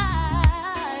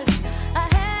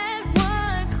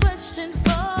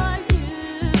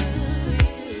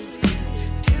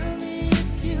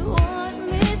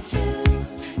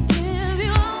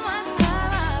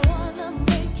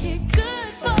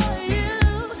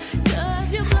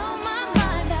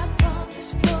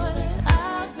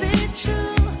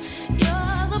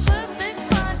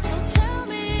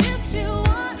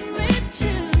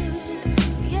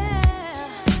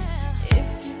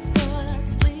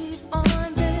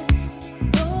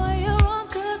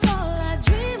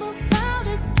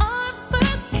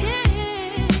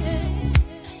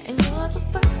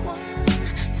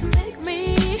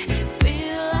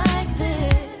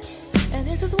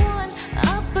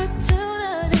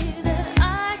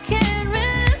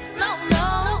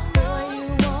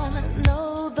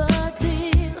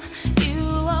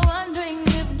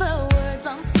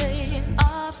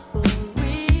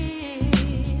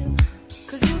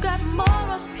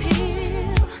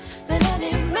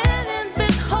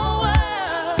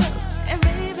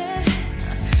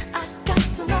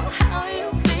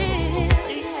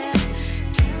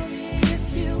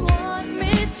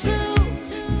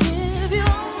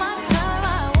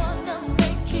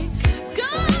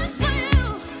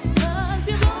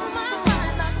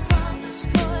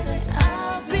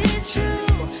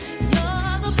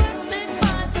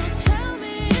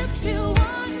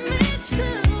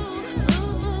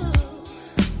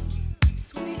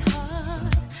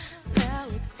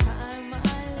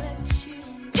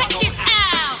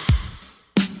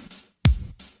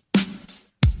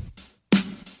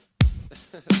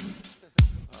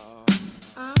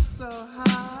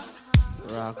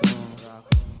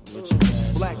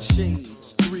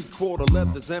shades, 3/4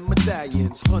 leathers and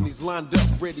medallions. Honeys lined up,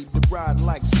 ready to ride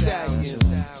like stallions.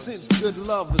 Since good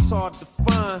love is hard to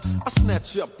find, I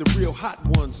snatch up the real hot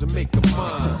ones and make them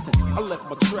mine. I let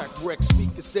my track wreck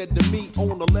speak instead to me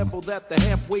on a level that the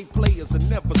halfway players will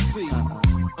never see.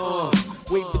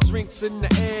 Wave the drinks in the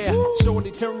air.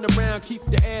 Shorty turn around, keep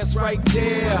the ass right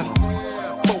there.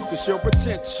 Focus your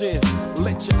attention.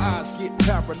 Let your eyes get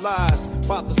paralyzed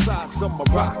by the size of my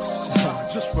rocks.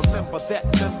 Just remember that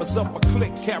members of my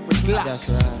clique carry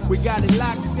glocks. We got it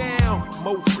locked down.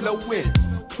 Mo flowing,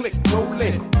 click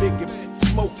rolling, big and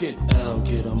smoking. L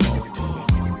get 'em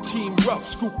open. Team rough,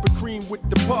 scoop and cream with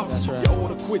the puff. You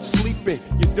oughta quit sleeping.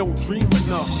 You don't dream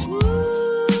enough.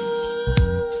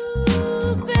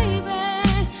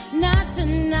 Not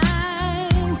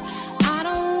tonight. I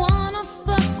don't wanna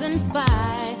fuss and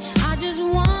fight. I just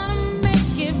wanna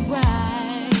make it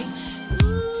right.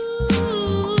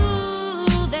 Ooh,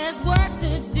 there's work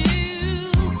to do.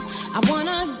 I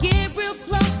wanna get real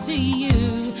close to you.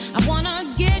 I wanna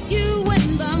get you in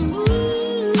the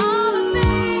mood. All the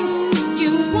things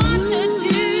you want to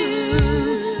do.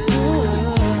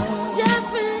 Just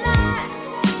relax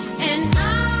and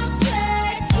I'll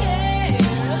take care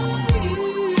of you.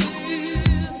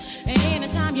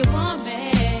 Anytime you want me,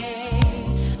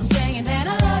 I'm saying that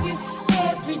I love you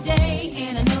every day,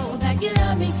 and I know that you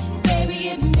love me, baby,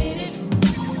 admit it.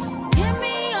 Give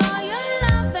me all your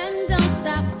love and don't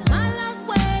stop. My love's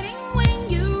waiting when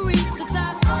you reach the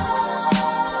top.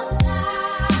 All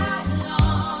night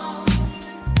long.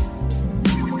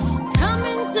 Come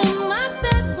into my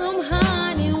bedroom,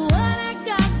 honey. What I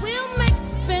got will make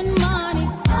you spend money.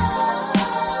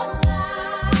 All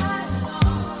night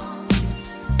long.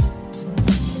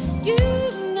 You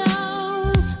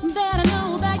know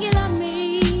that you love me.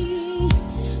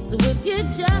 So if you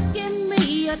just give me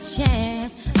a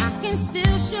chance, I can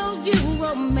still show you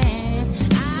romance.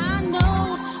 I know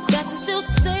that you still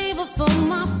savor for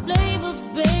my flavor,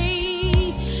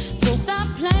 babe. So stop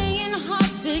playing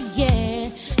hard to get.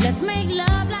 Let's make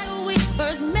love like we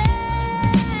first met.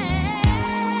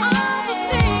 All the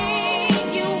things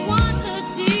you want to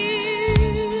do.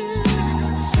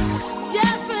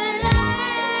 Just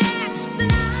relax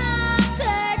and I'll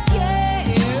take care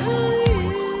of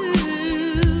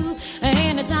you.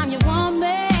 Anytime you want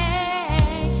me,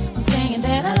 I'm saying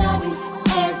that I love you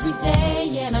every day,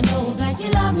 and I know that you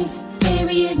love me,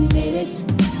 baby, admit it.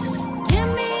 Give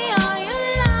me all your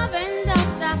love and don't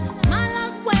stop. My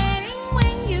love's waiting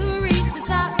when you reach the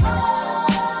top.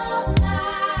 All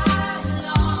night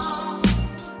long.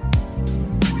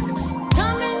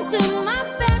 Come into my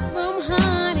bedroom,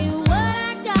 honey. What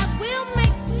I got will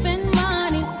make you spend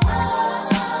money.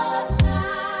 All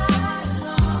night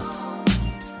long.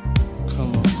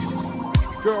 Come on.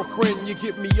 Girlfriend, you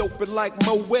get me open like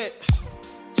Moet.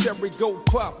 Cherry go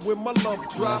pop when my love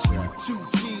drop. 2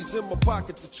 G's in my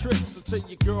pocket, the tricks. So tell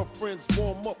your girlfriends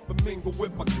warm up and mingle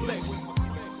with my clique.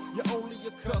 You're only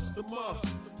a customer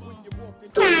when you're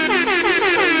walking.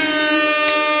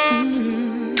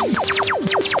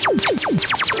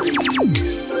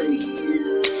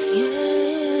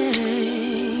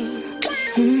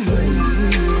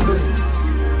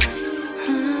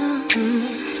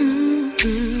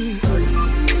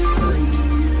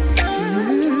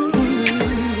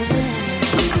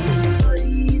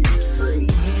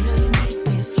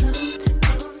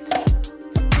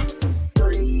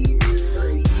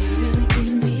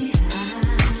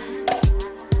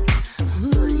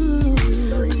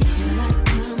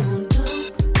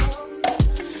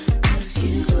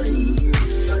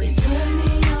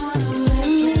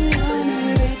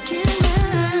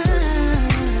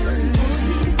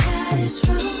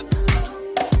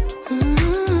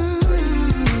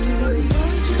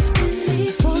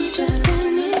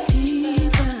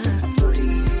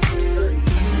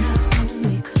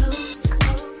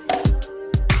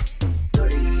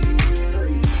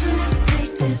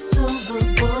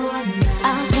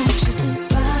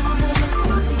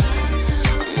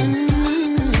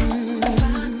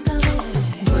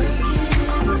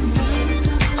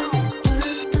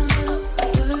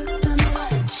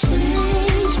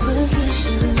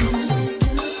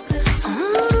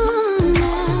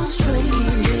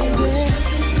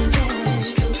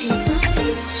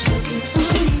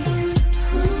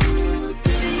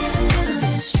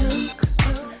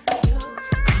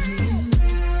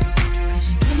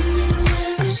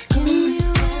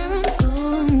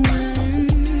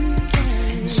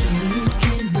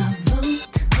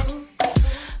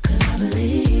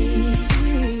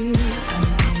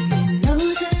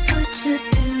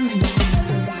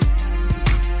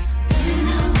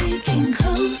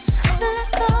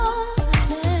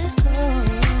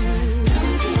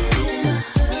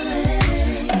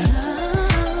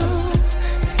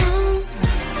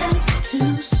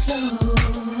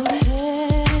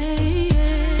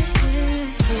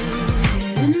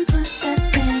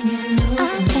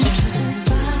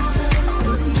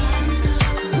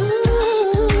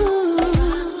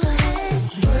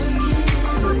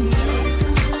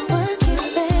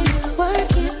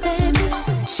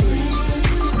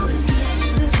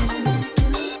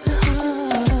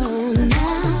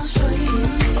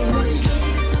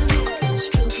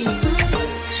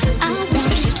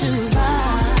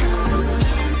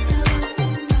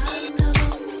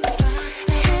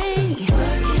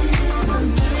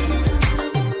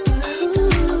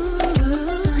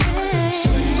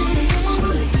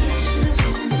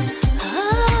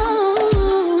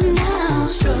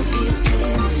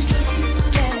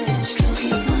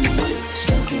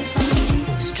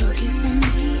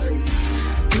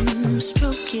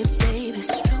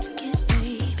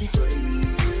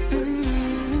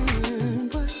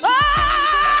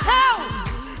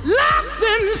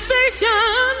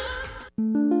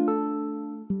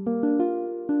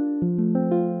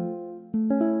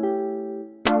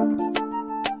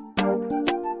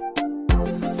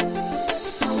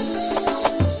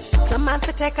 man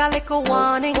to take a little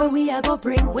warning. Where we a go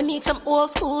bring? We need some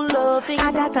old school loving.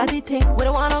 And that a the thing. We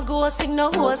don't wanna go sing no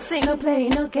horse sing. No play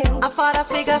no game. A father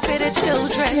figure for the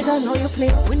children. You don't know your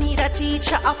place. We need a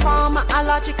teacher, a farmer, a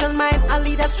logical mind, a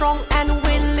leader strong and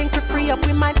willing to free up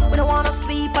we mind. We don't wanna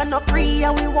sleep and no pray,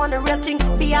 and we want a real thing.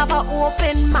 We have an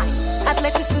open mind.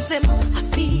 Athleticism, I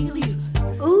feel you.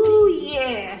 Ooh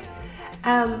yeah.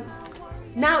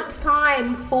 Now it's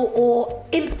time for our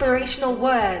inspirational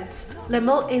words. Le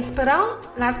mot inspirant,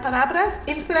 las palabras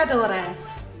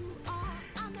inspiradoras.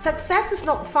 Success is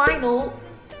not final.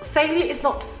 Failure is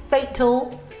not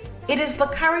fatal. It is the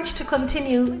courage to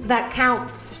continue that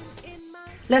counts.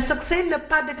 Le succès n'est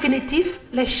pas définitif.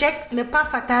 L'échec n'est pas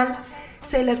fatal.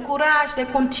 C'est le courage de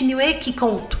continuer qui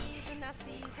compte.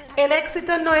 El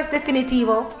éxito no es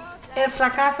definitivo. El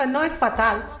fracaso no es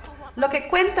fatal. Lo que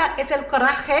cuenta es el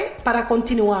coraje para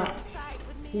continuar.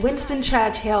 Winston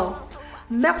Churchill.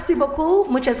 Merci beaucoup.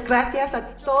 Muchas gracias a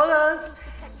todos.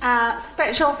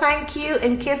 Special thank you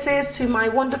and kisses to my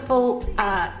wonderful,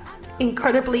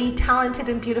 incredibly talented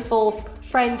and beautiful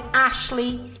friend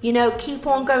Ashley. You know, keep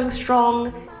on going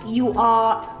strong. You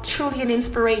are truly an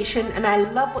inspiration, and I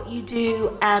love what you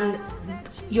do, and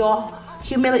your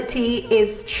humility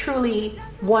is truly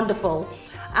wonderful.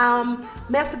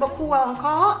 Merci beaucoup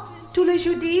encore. Tous les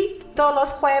jeudis, todos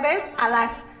los jueves a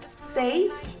las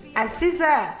 6 heures,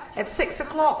 at 6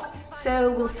 o'clock.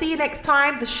 So we'll see you next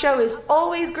time. The show is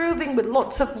always grooving with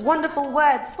lots of wonderful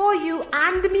words for you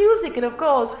and the music, and of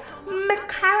course, my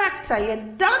character. You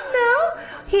don't know?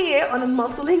 Here on a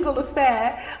multilingual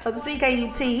affair on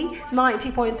CKUT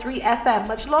 90.3 FM.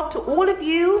 Much love to all of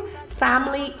you,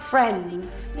 family,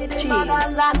 friends. Cheers.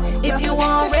 If you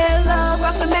want real love,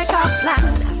 rock and make a plan.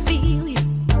 I feel you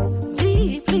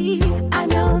deeply. I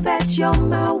know that you're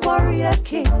my warrior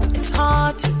king. It's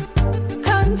hard to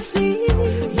conceive.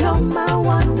 You're my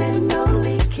one and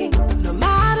only king. No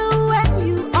matter where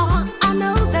you are, I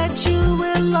know that you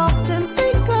will often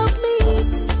think of me.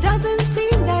 Doesn't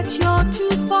seem that you're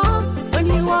too far when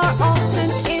you are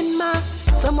often in my.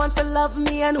 Someone to love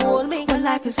me and hold me when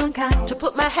life is unkind. To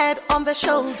put my head on their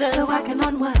shoulders so I can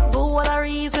unwind. For what a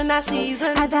reason, a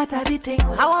season. I that I did think.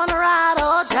 I wanna ride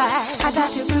or die. I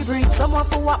that you will bring someone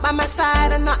for walk by my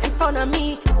side and not in front of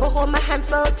me. For hold my hand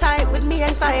so tight with me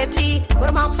anxiety.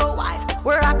 With a mouth so wide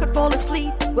where I could fall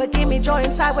asleep. Will give me joy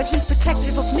inside when he's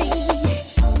protective of me.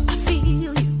 I feel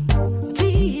you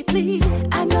deeply.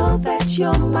 I know that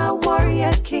you're my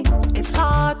warrior king. It's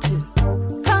hard to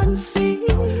conceive.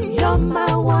 You're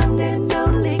my one and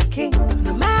only king.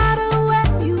 No matter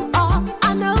where you are,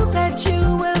 I know that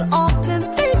you will often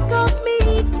think of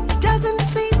me. Doesn't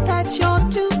seem that you're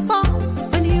too far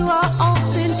when you are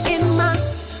often in my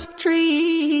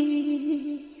dreams.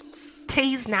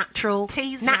 Tease Natural.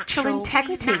 Natural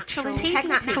integrity. Tease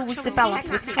Natural was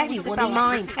developed with anyone in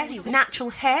mind.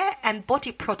 Natural hair and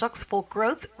body products for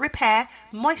growth, repair,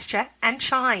 moisture and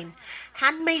shine.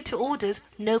 Handmade to orders,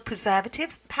 no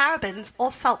preservatives, parabens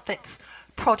or sulfates.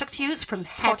 Product used from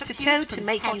head to toe to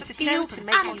make you feel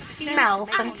and smell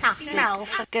fantastic.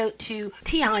 Go to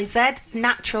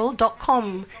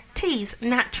tiznatural.com.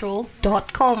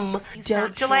 teasnatural.com.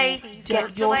 Don't delay.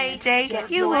 Get yours today.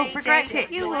 You will regret it.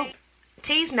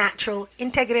 Tease Natural,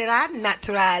 integridad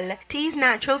natural. Tease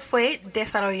Natural fue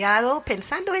desarrollado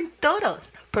pensando en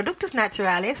todos. Productos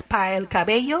naturales para el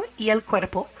cabello y el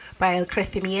cuerpo, para el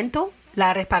crecimiento,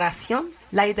 la reparación,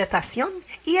 la hidratación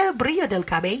y el brillo del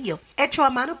cabello. Hecho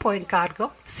a mano por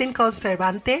encargo, sin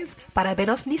conservantes,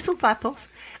 parabenos ni sulfatos.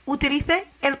 Utilice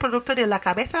el producto de la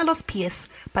cabeza a los pies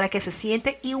para que se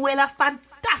siente y huela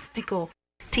fantástico.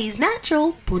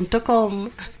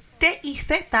 teasnatural.com.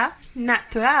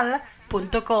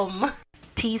 TIZnatural.com.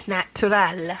 Tease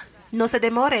Natural. No se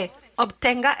demore.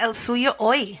 Obtenga el suyo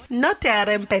hoy. No te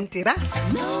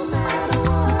arrepentirás. No matter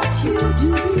what you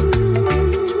do,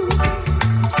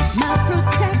 my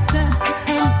protector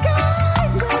and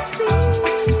guide will see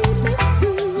me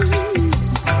through.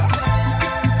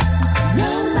 No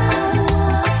matter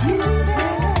what you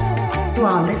say. You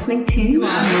are listening to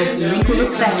Multilingual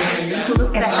Affair.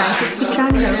 Estás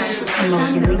escuchando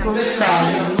Multilingual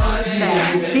Affair.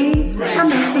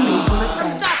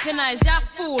 Stop it, nice, y'all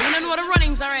fool. You don't know the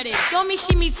runnings already. Don't me,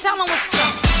 she me, tell them what's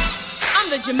up. I'm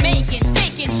the Jamaican,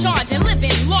 taking charge and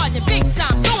living large and big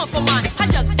time. Going for mine, I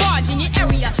just barge in your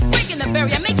area, breaking the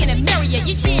barrier, making it merrier.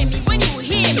 You cheer me when you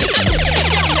hear me. I just say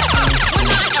stereo up. When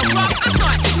I erupt, I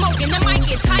start smoking. The mic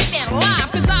gets hype and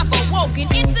live, cause I've awoken.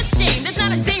 It's a shame there's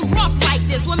not a day rough like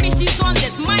this. When me, she's on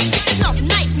this mic, it's no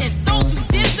niceness. Those who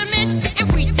diminish and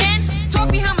pretend,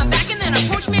 talk behind my back and then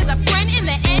approach me as a friend. In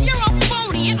the end, you're a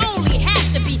phony. It only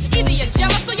has to be either you're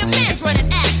jealous or your man's running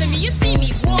after me. You see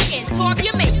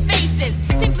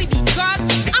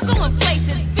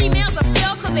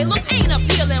they look ain't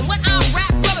appealing. When I rap,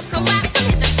 brothers collapse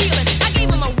and hit the ceiling. I gave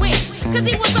him a win, cause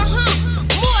he was a hump.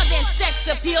 More than sex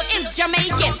appeal is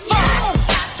Jamaican funk.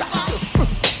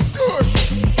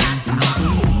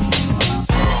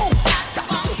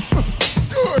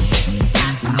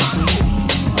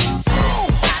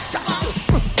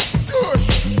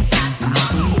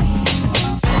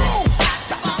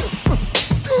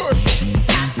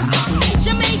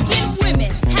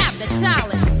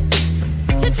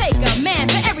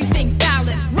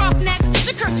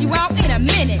 You out in a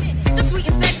minute. The sweet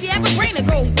and sexy have a brain to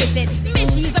go with it.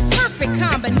 Mishy's a perfect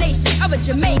combination of a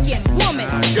Jamaican woman.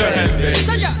 Go ahead, baby.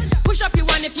 So just push up your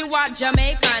one if you want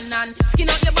Jamaican and skin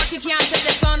out your back, you can't take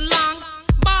the sun long.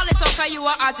 Ball it up, cause you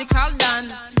are article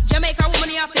done. Jamaica woman,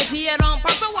 you have to pay it on.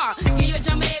 Pass a walk, give you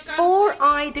Jamaica. Before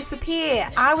I disappear,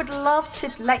 I would love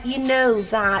to let you know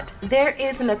that there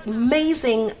is an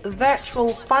amazing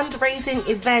virtual fundraising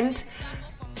event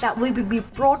that we will be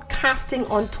broadcasting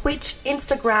on Twitch,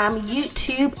 Instagram,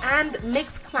 YouTube, and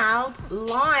Mixcloud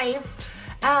live.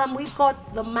 We've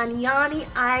got the Maniani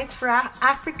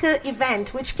Africa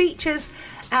event, which features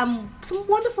some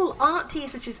wonderful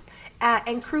artists such as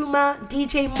Nkrumah,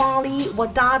 DJ Marley,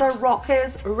 Wadada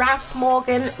Rockers, Ras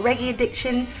Morgan, Reggae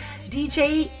Addiction,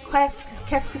 DJ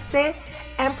Keskase,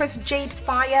 Empress Jade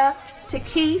Fire,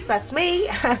 Takis, that's me,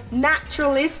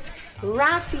 Naturalist,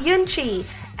 Ras Yunchi.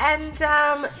 And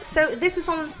so this is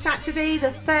on Saturday,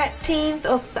 the 13th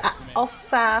of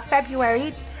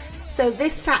February. So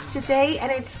this Saturday,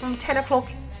 and it's from 10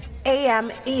 o'clock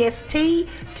a.m. EST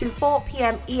to 4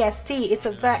 p.m. EST. It's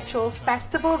a virtual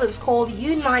festival that's called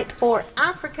Unite for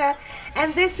Africa,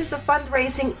 and this is a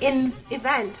fundraising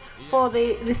event for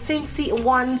the Cincy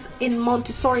ones in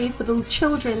Montessori for the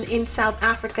children in South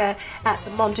Africa at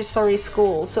the Montessori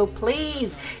school. So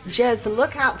please just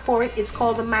look out for it. It's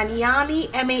called the Maniani,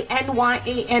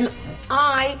 M-A-N-Y-A-N-I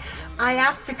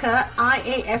Africa,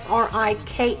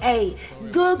 I-A-F-R-I-K-A.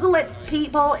 Google it,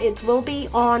 people. It will be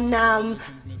on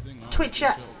Twitch,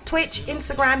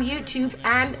 Instagram, YouTube,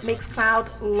 and Mixcloud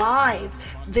live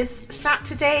this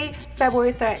Saturday,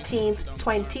 February 13th,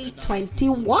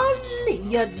 2021.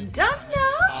 You don't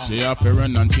know. She have to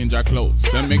run and change her clothes.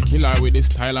 Send me killer with the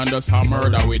style and just her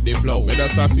murder with the flow. With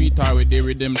us a sweetheart with the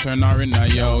rhythm, turn her in a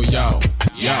yo.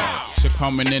 She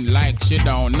coming in like she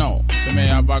don't know. She may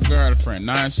have a girlfriend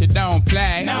and she don't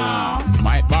play. No.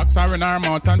 Might box her in her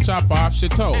mouth and chop off she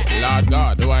toe. Lord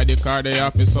God, why the car they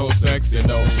off is so sexy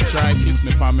though. She try kiss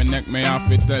me for me neck, me off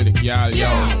to tell the girl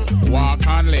yo. Walk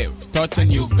and live, touching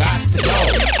you got to go.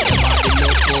 Body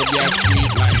look good, yeah,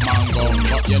 sweet like mango.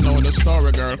 But you know the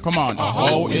story, girl, come on. A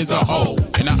hoe is a hoe.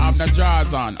 You know have the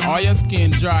drawers on, all your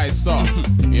skin dry so.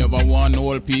 You ever one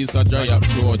whole piece of dry up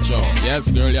cho-cho. Yes,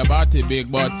 girl, your body big,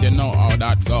 but you know how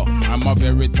that go. I'm a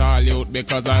very tall youth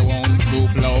because I won't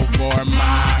stoop low for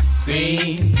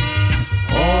Maxine.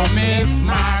 Oh, Miss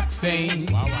Maxine.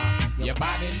 Your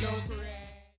body look